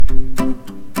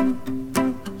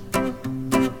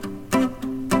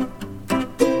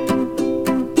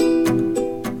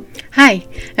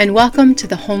and welcome to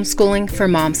the Homeschooling for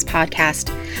Moms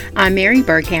podcast. I'm Mary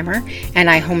Berghammer, and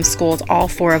I homeschooled all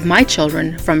 4 of my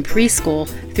children from preschool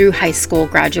through high school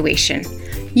graduation.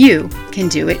 You can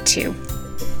do it too.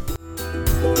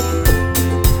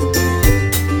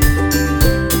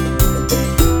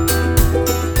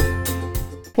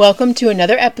 Welcome to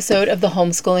another episode of the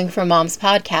Homeschooling for Moms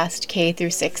podcast, K through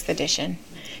 6th edition.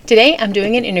 Today I'm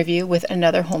doing an interview with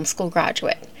another homeschool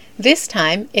graduate. This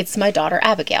time it's my daughter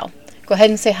Abigail. Go ahead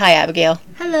and say hi, Abigail.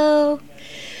 Hello.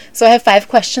 So I have 5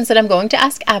 questions that I'm going to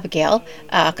ask Abigail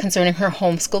concerning her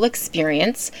homeschool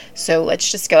experience. So let's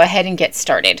just go ahead and get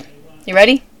started. You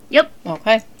ready? Yep.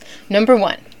 Okay. Number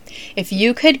 1. If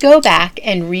you could go back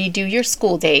and redo your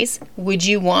school days, would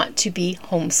you want to be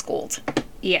homeschooled?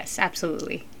 Yes,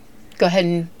 absolutely. Go ahead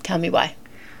and tell me why.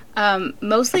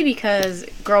 Mostly because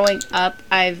growing up,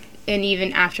 and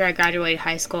even after I graduated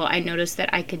high school, I noticed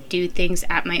that I could do things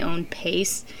at my own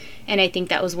pace. And I think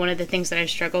that was one of the things that I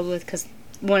struggled with, because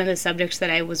one of the subjects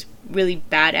that I was really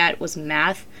bad at was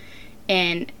math.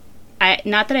 And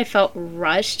not that I felt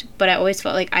rushed, but I always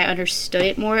felt like I understood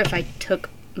it more if I took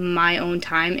my own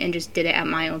time and just did it at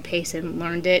my own pace and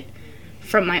learned it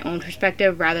from my own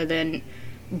perspective, rather than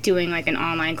doing like an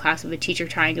online class of a teacher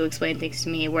trying to explain things to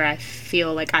me, where I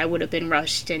feel like I would have been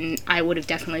rushed and I would have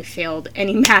definitely failed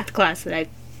any math class that I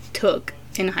took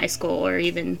in high school or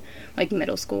even like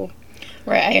middle school.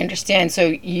 Right, I understand. So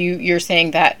you're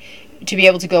saying that to be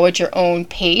able to go at your own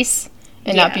pace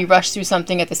and not be rushed through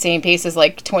something at the same pace as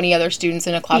like 20 other students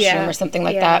in a classroom or something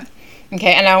like that.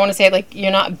 Okay, and I want to say, like,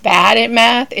 you're not bad at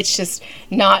math. It's just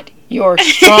not your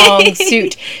strong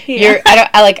suit.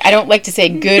 I don't like to say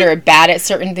good or bad at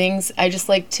certain things. I just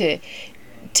like to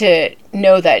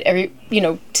know that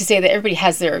to say that everybody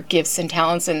has their gifts and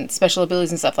talents and special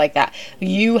abilities and stuff like that.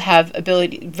 You have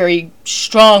very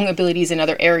strong abilities in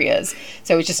other areas.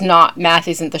 So it's just not, math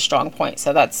isn't the strong point.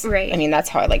 So that's right. I mean, that's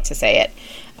how I like to say it.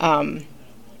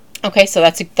 Okay, so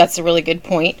that's a really good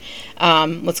point.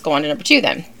 Let's go on to number 2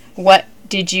 then. What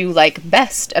did you like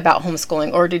best about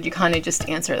homeschooling, or did you kind of just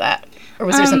answer that? Or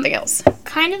was there something else?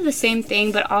 Kind of the same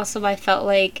thing, but also I felt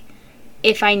like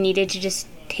if I needed to just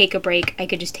take a break, I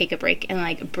could just take a break and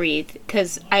like breathe.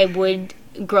 Because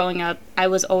growing up, I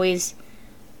was always,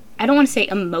 I don't want to say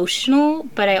emotional,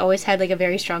 but I always had like a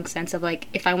very strong sense of like,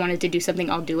 if I wanted to do something,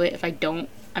 I'll do it. If I don't,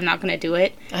 I'm not going to do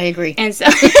it. I agree. And so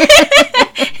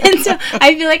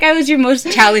I feel like I was your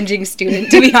most challenging student,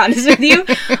 to be honest with you.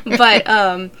 But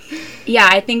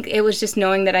I think it was just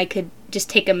knowing that I could just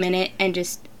take a minute and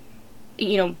just,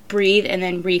 breathe and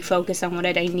then refocus on what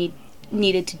I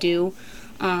needed to do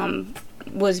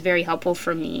was very helpful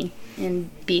for me in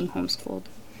being homeschooled.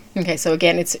 Okay, so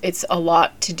again, it's a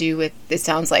lot to do with, it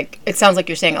sounds like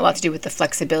you're saying a lot to do with the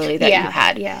flexibility that you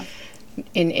had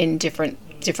in different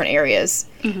areas.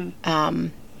 Mm-hmm.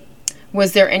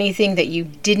 Was there anything that you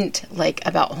didn't like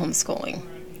about homeschooling?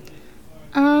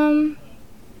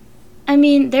 I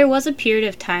mean, there was a period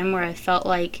of time where I felt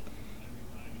like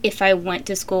if I went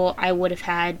to school, I would have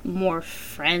had more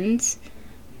friends.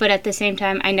 But at the same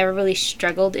time, I never really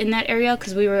struggled in that area,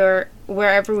 because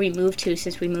wherever we moved to,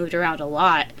 since we moved around a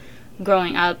lot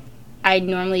growing up, I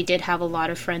normally did have a lot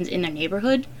of friends in the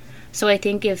neighborhood. So I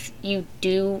think if you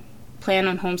do plan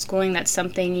on homeschooling, that's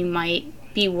something you might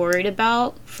be worried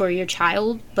about for your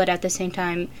child, but at the same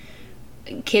time,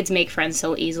 kids make friends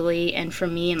so easily, and for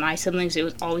me and my siblings, it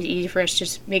was always easy for us to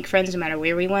just make friends no matter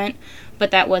where we went.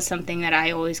 But that was something that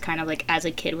I always kind of like, as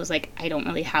a kid, was like, I don't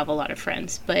really have a lot of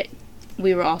friends. But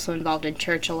we were also involved in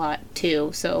church a lot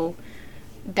too, so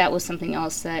that was something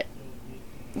else that,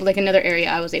 like, another area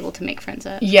I was able to make friends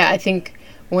at. Yeah, I think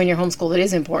when you're homeschooled, it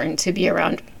is important to be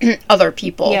around other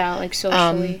people. Yeah, like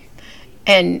socially.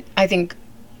 And I think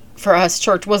for us,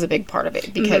 church was a big part of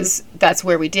it, because that's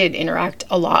where we did interact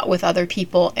a lot with other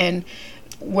people, and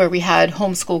where we had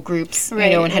homeschool groups,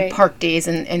 and had park days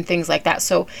and things like that.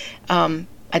 So I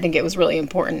think it was really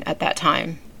important at that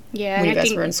time. Yeah, when you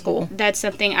guys were in school. That's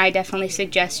something I definitely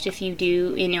suggest, if you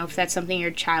do, if that's something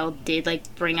your child did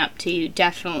like bring up to you,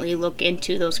 definitely look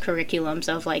into those curriculums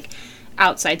of like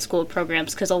outside school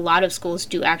programs, because a lot of schools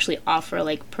do actually offer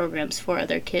like programs for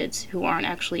other kids who aren't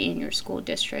actually in your school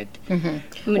district, the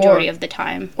majority of the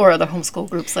time. Or other homeschool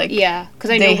groups, like because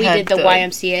I know we did the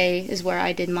YMCA is where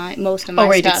I did most of my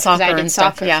stuff, because I did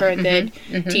soccer for a good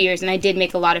 2 years, and I did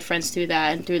make a lot of friends through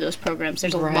that and through those programs.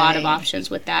 There's a lot of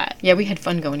options with that. Yeah, we had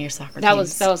fun going to your soccer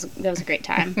teams. That was a great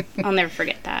time. I'll never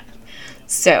forget that.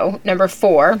 So, number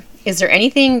 4, is there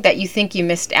anything that you think you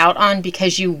missed out on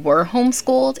because you were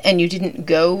homeschooled and you didn't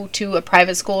go to a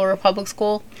private school or a public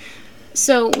school?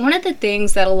 So one of the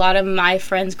things that a lot of my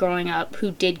friends growing up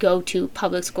who did go to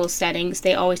public school settings,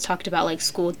 they always talked about like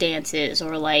school dances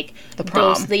or like the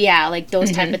prom.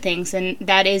 Those type of things, and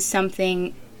that is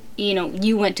something, you know,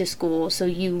 you went to school, so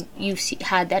you've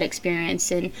had that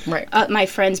experience, and right. My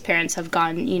friends' parents have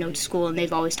gone, you know, to school, and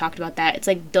they've always talked about that. It's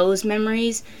like those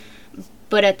memories,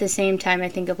 but at the same time, I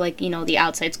think of like, you know, the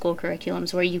outside school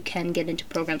curriculums where you can get into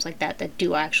programs like that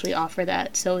do actually offer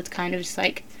that. So it's kind of just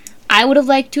like, I would have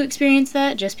liked to experience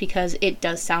that just because it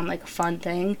does sound like a fun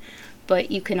thing,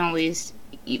 but you can always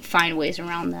find ways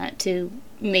around that to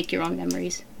make your own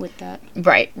memories with that.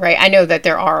 Right. I know that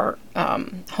there are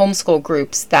homeschool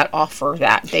groups that offer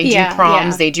that. They do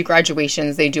proms, they do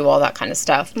graduations, they do all that kind of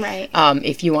stuff. Right.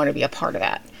 If you want to be a part of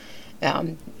that.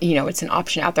 You know, it's an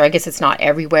option out there. I guess it's not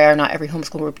everywhere. Not every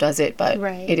homeschool group does it, but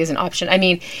it is an option. I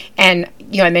mean, and,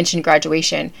 you know, I mentioned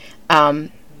graduation.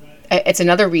 It's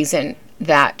another reason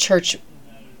that church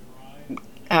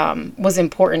was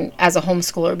important as a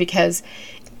homeschooler, because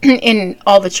in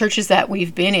all the churches that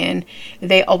we've been in,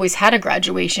 they always had a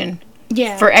graduation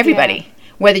for everybody. Yeah.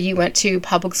 Whether you went to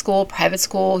public school, private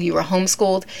school, you were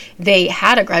homeschooled, they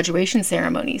had a graduation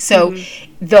ceremony. So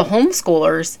the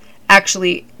homeschoolers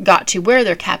actually got to wear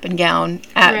their cap and gown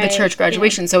at the church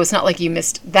graduation. So it's not like you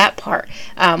missed that part,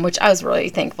 which I was really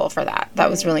thankful for that. That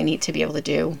was really neat to be able to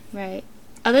do. Right.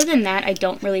 Other than that, I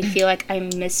don't really feel like I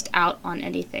missed out on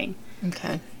anything.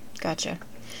 Okay. Gotcha.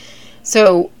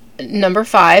 So, number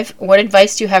 5, what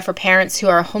advice do you have for parents who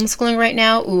are homeschooling right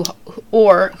now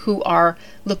or who are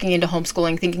looking into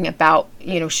homeschooling, thinking about,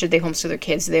 you know, should they homeschool their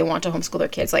kids? Do they want to homeschool their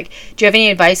kids? Like, do you have any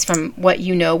advice from what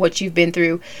you know, what you've been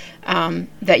through,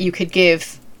 that you could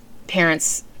give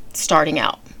parents starting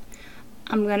out?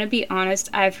 I'm going to be honest.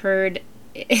 I've heard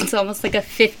it's almost like a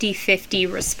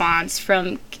 50-50 response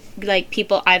from like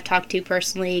people I've talked to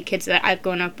personally, kids that I've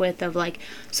grown up with, of like,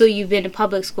 so you've been to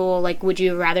public school, like, would you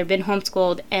have rather been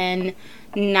homeschooled? And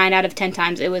 9 out of 10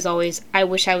 times it was always, I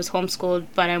wish I was homeschooled,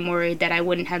 but I'm worried that I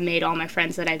wouldn't have made all my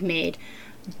friends that I've made.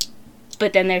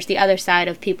 But then there's the other side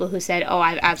of people who said, oh,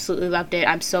 I've absolutely loved it.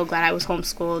 I'm so glad I was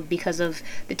homeschooled because of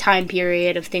the time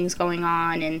period of things going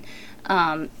on,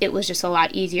 and it was just a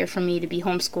lot easier for me to be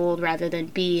homeschooled rather than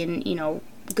be in, you know,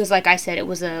 because like I said, it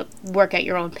was a work at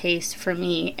your own pace for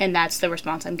me, and that's the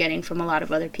response I'm getting from a lot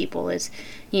of other people is,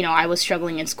 you know, I was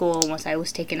struggling in school, and once I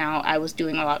was taken out, I was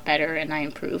doing a lot better, and I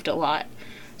improved a lot.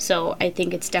 So I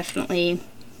think it's definitely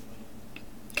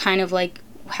kind of like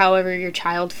however your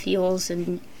child feels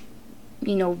and,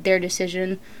 you know, their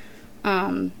decision.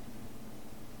 On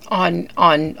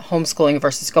homeschooling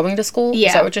versus going to school? Yeah.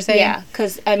 Is that what you're saying? Yeah,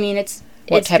 because, I mean, it's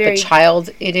what type of child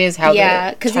it is, how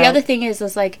yeah, because the other thing is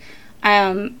like,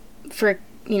 for,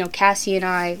 you know, Cassie and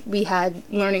I, we had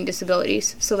learning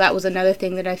disabilities, so that was another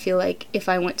thing that I feel like if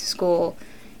I went to school,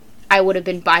 I would have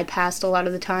been bypassed a lot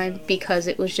of the time because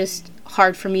it was just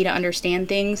hard for me to understand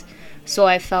things. So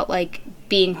I felt like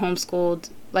being homeschooled,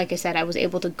 like I said, I was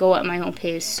able to go at my own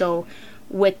pace. So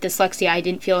with dyslexia, I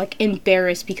didn't feel like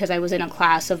embarrassed because I was in a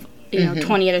class of, you know,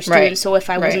 20 other students. Right. So if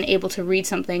I wasn't able to read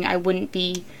something, I wouldn't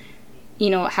be, you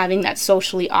know, having that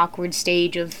socially awkward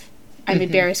stage of I'm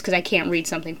embarrassed because I can't read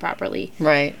something properly.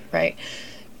 Right.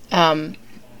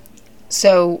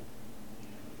 So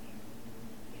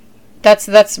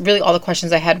that's really all the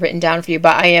questions I had written down for you.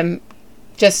 But I am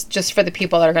just for the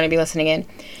people that are going to be listening in.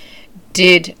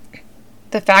 Did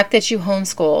the fact that you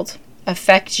homeschooled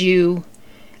affect you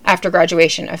after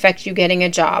graduation? Affect you getting a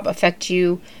job? Affect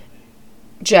you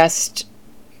just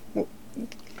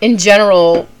in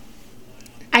general?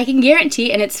 I can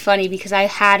guarantee, and it's funny because I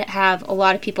have a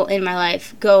lot of people in my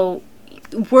life go,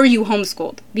 were you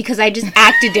homeschooled? Because I just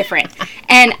acted different.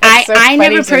 And I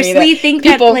never personally think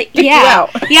that, like, yeah,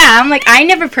 I'm like, I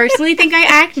never personally think I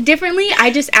act differently. I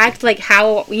just act like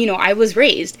how, you know, I was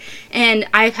raised. And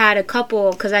I've had a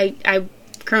couple, because I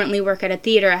currently work at a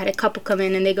theater, I had a couple come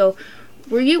in and they go,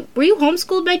 were you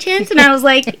homeschooled by chance? And I was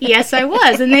like, yes, I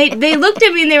was. And they looked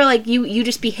at me and they were like, you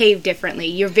just behave differently.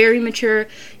 You're very mature.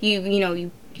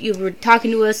 You were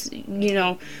talking to us, you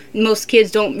know, most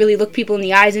kids don't really look people in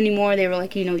the eyes anymore. They were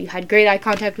like, you know, you had great eye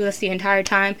contact with us the entire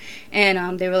time.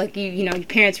 And they were like, you know, your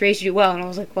parents raised you well. And I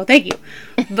was like, well, thank you.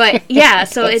 But yeah,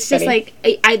 so it's just like,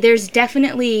 there's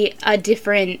definitely a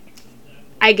different,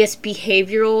 I guess,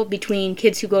 behavioral between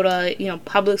kids who go to, you know,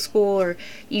 public school, or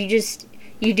you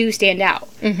do stand out.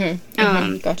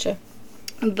 Gotcha.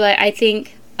 But I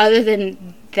think other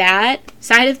than that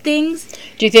side of things,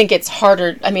 do you think it's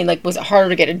harder? I mean, like, was it harder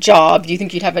to get a job? Do you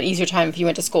think you'd have an easier time if you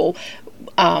went to school?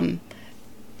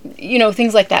 You know,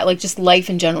 things like that, like just life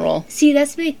in general. See,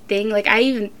 that's the big thing. Like, I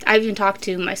even talked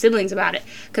to my siblings about it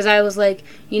because I was like,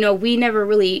 you know, we never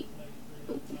really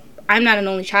I'm not an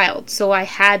only child, so I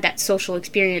had that social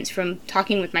experience from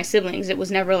talking with my siblings. It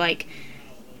was never like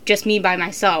just me by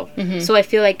myself. So I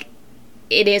feel like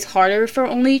it is harder for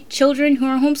only children who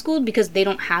are homeschooled because they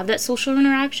don't have that social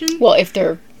interaction. Well, if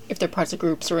they're parts of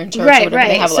groups or in church or whatever,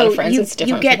 they have a lot of friends, it's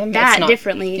different you for them. get that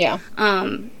differently. Yeah.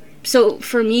 So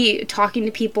for me, talking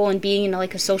to people and being in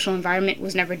like a social environment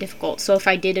was never difficult. So if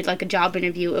I did like a job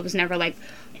interview, it was never like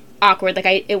awkward.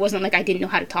 Like it wasn't like I didn't know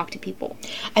how to talk to people.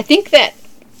 I think that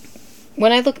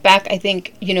when I look back, I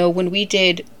think, you know, when we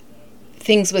did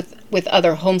things with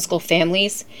other homeschool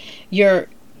families,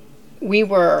 we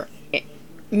were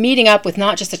meeting up with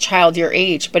not just a child your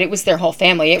age, but it was their whole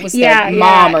family. It was their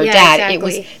mom or dad. Exactly. It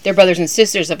was their brothers and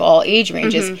sisters of all age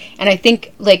ranges. And I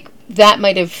think like that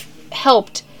might have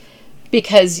helped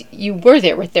because you were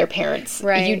there with their parents.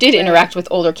 Right. You did interact with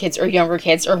older kids or younger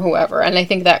kids or whoever. And I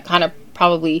think that kind of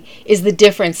probably is the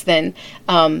difference than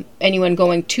anyone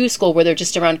going to school where they're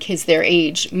just around kids their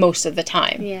age most of the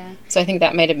time. Yeah. So I think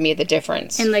that might have made the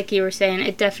difference. And like you were saying,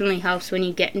 it definitely helps when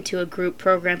you get into a group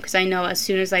program, because I know as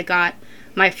soon as I got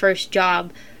my first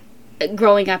job,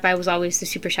 growing up, I was always the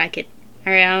super shy kid.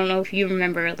 All right, I don't know if you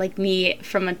remember, like me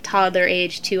from a toddler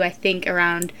age to I think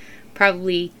around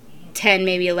probably 10,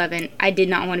 maybe 11, I did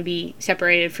not want to be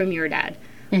separated from your dad.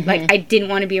 Like, I didn't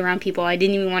want to be around people. I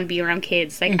didn't even want to be around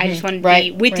kids. Like, I just wanted to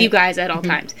be with you guys at all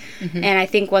times. And I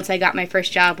think once I got my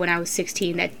first job when I was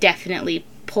 16, that definitely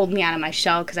pulled me out of my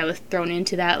shell because I was thrown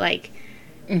into that, like,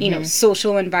 you know,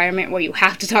 social environment where you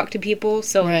have to talk to people.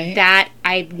 So that,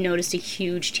 I've noticed a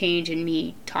huge change in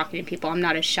me talking to people. I'm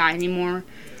not as shy anymore.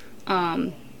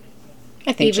 I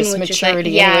think just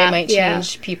maturity anyway might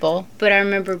change people. But I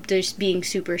remember just being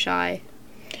super shy.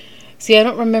 See, I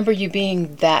don't remember you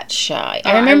being that shy.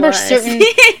 I remember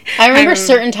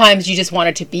certain times you just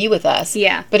wanted to be with us.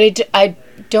 Yeah. But I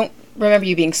don't remember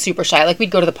you being super shy. Like, we'd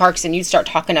go to the parks and you'd start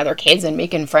talking to other kids and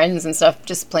making friends and stuff,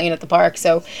 just playing at the park.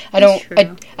 So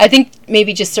I think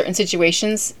maybe just certain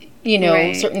situations, you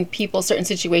know, certain people, certain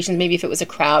situations, maybe if it was a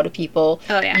crowd of people,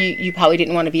 you probably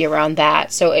didn't want to be around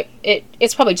that. So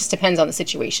it's probably just depends on the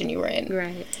situation you were in.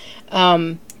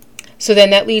 Right. So then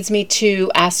that leads me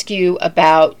to ask you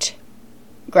about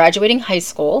graduating high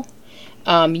school.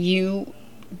 You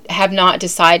have not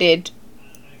decided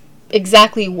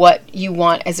exactly what you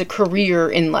want as a career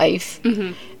in life.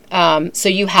 So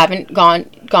you haven't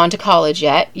gone to college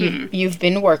yet. You've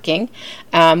been working,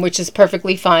 which is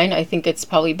perfectly fine. I think it's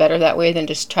probably better that way than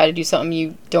just try to do something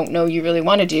you don't know you really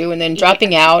want to do and then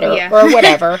dropping out or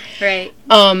whatever. Right.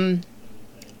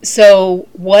 So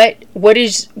what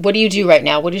do you do right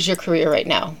now? What is your career right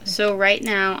now? So right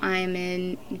now I'm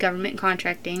in government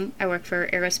contracting. I work for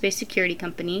aerospace security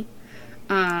company.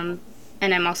 And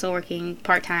I'm also working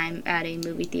part-time at a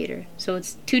movie theater. So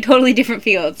it's two totally different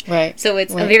fields. Right. So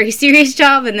it's a very serious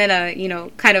job and then a, you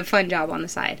know, kind of fun job on the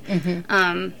side.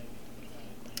 Other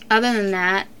than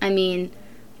that, I mean,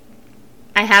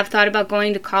 I have thought about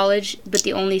going to college, but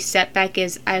the only setback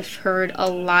is I've heard a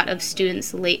lot of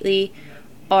students lately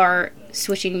are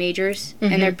switching majors,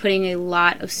 and they're putting a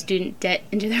lot of student debt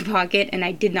into their pocket, and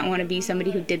I did not want to be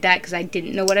somebody who did that because I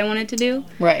didn't know what I wanted to do.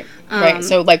 Right, right.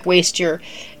 So, like, waste your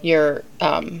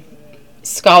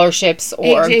scholarships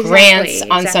or grants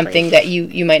on something that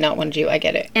you might not want to do. I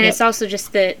get it. And it's also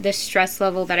just the stress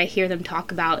level that I hear them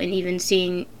talk about, and even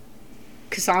seeing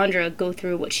Cassandra go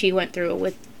through what she went through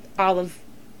with all of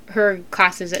her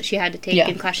classes that she had to take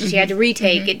and classes she had to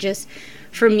retake. It just...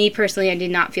 For me personally, I did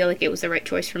not feel like it was the right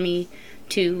choice for me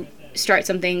to start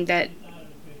something that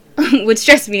would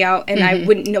stress me out and I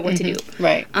wouldn't know what to do.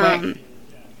 Right.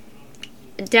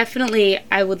 Definitely,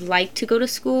 I would like to go to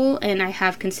school, and I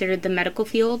have considered the medical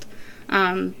field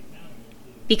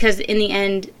because in the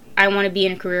end, I want to be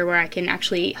in a career where I can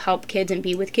actually help kids and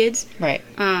be with kids. Right.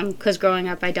 Because growing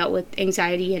up, I dealt with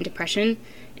anxiety and depression,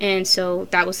 and so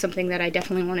that was something that I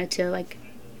definitely wanted to, like,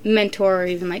 mentor or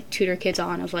even like tutor kids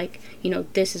on, of like, you know,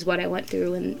 this is what I went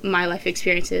through and my life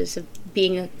experiences of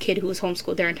being a kid who was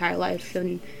homeschooled their entire life,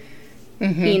 and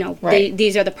you know,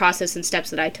 these are the process and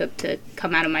steps that I took to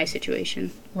come out of my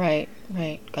situation. Right.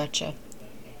 Gotcha.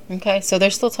 Okay, so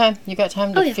there's still time. You got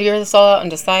time to figure this all out and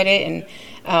decide it,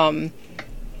 and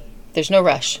there's no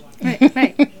rush.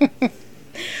 Right.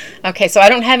 Okay, so I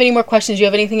don't have any more questions. Do you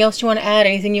have anything else you want to add?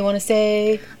 Anything you want to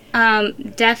say?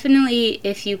 Definitely,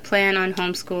 if you plan on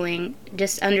homeschooling,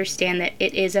 just understand that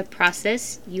it is a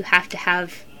process. You have to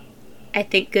have, I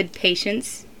think, good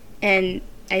patience. And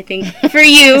I think for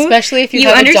you, especially if you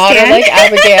have a daughter like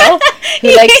Abigail,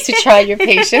 who likes to try your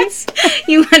patience.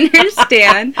 You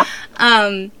understand.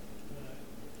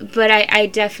 But I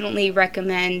definitely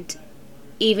recommend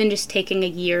even just taking a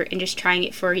year and just trying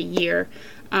it for a year.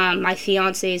 My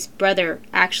fiance's brother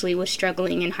actually was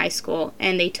struggling in high school,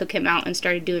 and they took him out and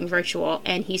started doing virtual,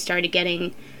 and he started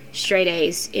getting straight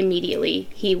A's immediately.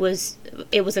 It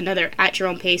was another at your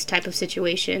own pace type of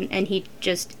situation, and he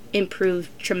just improved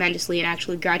tremendously and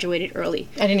actually graduated early.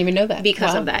 I didn't even know that.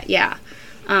 Because of that, yeah.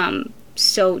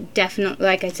 So definitely,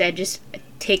 like I said, just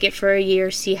take it for a year,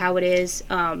 see how it is,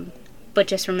 but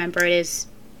just remember it is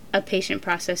a patient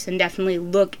process, and definitely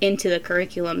look into the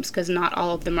curriculums, because not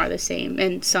all of them are the same,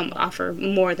 and some offer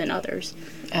more than others.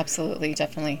 Absolutely,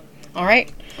 definitely. All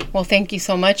right. Well, thank you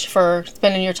so much for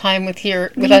spending your time with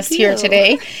us here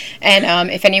today. And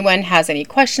if anyone has any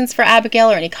questions for Abigail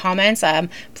or any comments,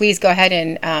 please go ahead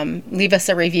and leave us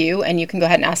a review, and you can go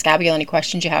ahead and ask Abigail any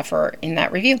questions you have for her in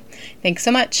that review. Thanks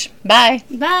so much. Bye.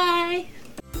 Bye.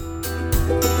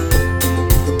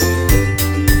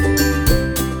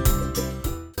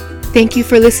 Thank you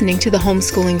for listening to the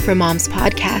Homeschooling for Moms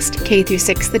podcast, K through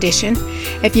 6th edition.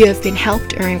 If you have been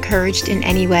helped or encouraged in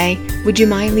any way, would you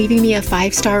mind leaving me a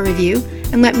 5-star review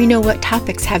and let me know what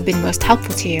topics have been most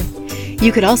helpful to you?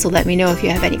 You could also let me know if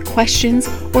you have any questions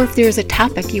or if there is a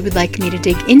topic you would like me to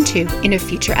dig into in a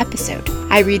future episode.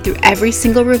 I read through every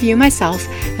single review myself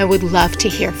and would love to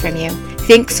hear from you.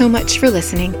 Thanks so much for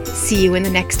listening. See you in the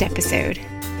next episode.